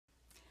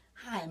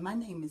Hi, my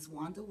name is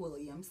Wanda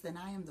Williams, and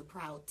I am the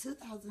proud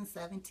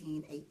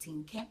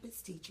 2017-18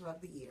 Campus Teacher of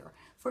the Year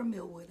for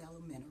Millwood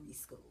Elementary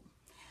School.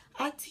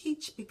 I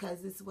teach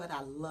because it's what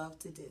I love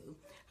to do.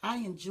 I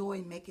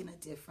enjoy making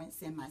a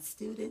difference in my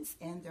students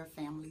and their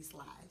families'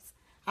 lives.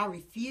 I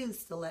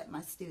refuse to let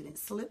my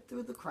students slip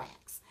through the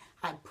cracks.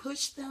 I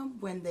push them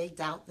when they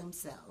doubt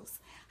themselves.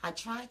 I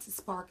try to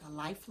spark a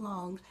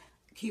lifelong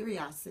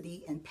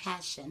curiosity and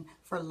passion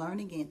for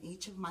learning in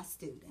each of my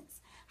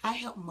students. I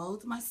help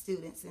mold my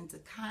students into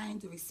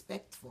kind,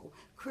 respectful,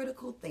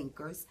 critical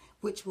thinkers,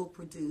 which will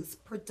produce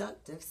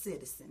productive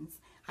citizens.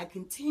 I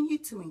continue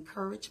to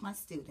encourage my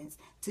students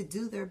to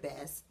do their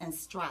best and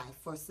strive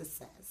for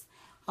success.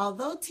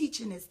 Although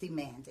teaching is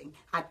demanding,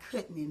 I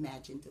couldn't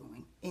imagine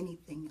doing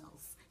anything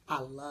else. I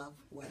love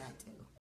what I do.